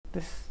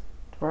This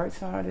right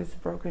side is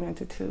broken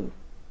into two,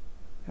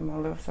 and my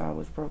left side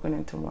was broken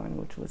into one,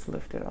 which was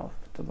lifted off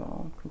the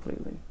bone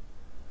completely.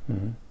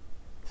 Mm-hmm.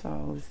 So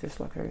it was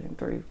dislocated in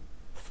 3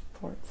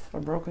 parts, or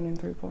broken in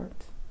 3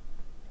 parts.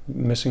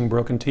 Missing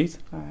broken teeth?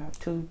 I have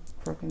 2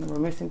 broken, or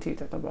missing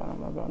teeth at the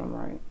bottom, my bottom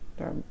right.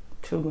 There are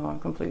 2 gone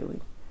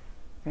completely,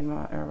 and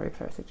my airway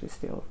passage is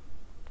still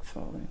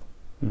swollen.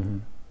 Mm-hmm.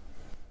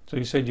 So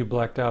you said you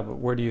blacked out, but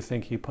where do you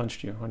think he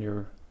punched you? On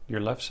your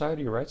left side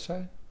or your right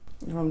side?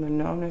 From the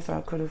numbness,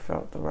 I could have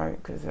felt the right,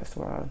 because that's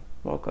where I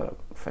woke up,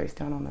 face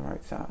down on the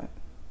right side.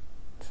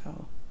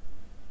 So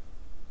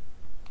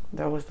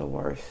that was the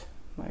worst,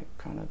 like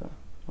kind of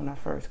when I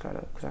first got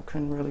up, because I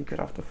couldn't really get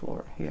off the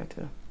floor. He had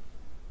to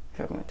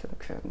help me into the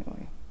cabinet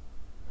way.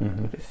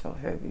 Mm-hmm. It was so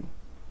heavy.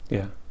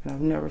 Yeah. And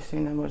I've never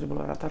seen that much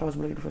blood. I thought I was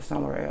bleeding for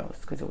somewhere else,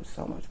 because it was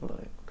so much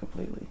blood,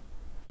 completely.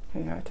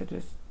 He had to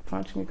just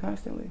punch me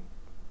constantly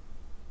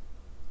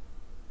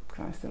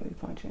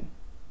punching.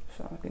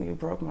 So I think he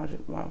broke my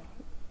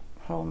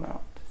whole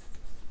mouth.